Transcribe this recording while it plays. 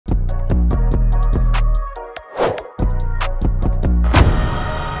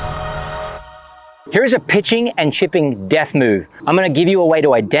Here's a pitching and chipping death move. I'm going to give you a way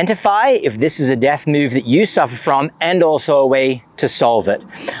to identify if this is a death move that you suffer from, and also a way to solve it.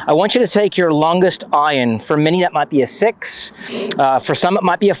 I want you to take your longest iron. For many that might be a 6, for some it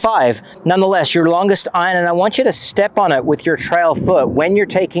might be a 5. Nonetheless, your longest iron, and I want you to step on it with your trail foot when you're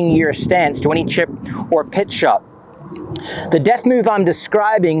taking your stance to any chip or pitch shot. The death move I'm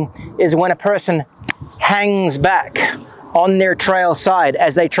describing is when a person hangs back on their trail side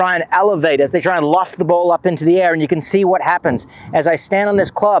as they try and elevate, as they try and loft the ball up into the air, and you can see what happens. As I stand on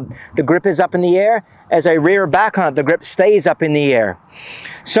this club, the grip is up in the air. As I rear back on it, the grip stays up in the air.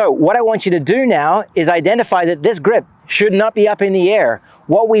 So what I want you to do now is identify that this grip should not be up in the air.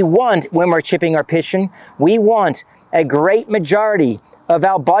 What we want when we're chipping or pitching, we want a great majority of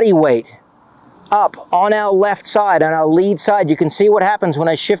our body weight up on our left side, on our lead side. You can see what happens when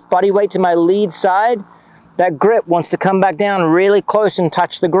I shift body weight to my lead side. That grip wants to come back down really close and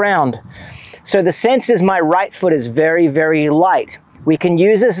touch the ground. So the sense is my right foot is very, very light. We can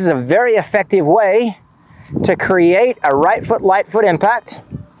use this as a very effective way to create a right foot, light foot impact,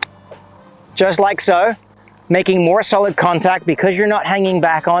 just like so, making more solid contact because you're not hanging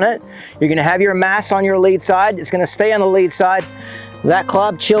back on it. You're gonna have your mass on your lead side. It's gonna stay on the lead side. That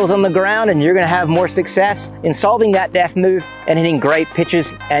club chills on the ground, and you're gonna have more success in solving that death move and hitting great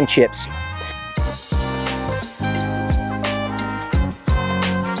pitches and chips.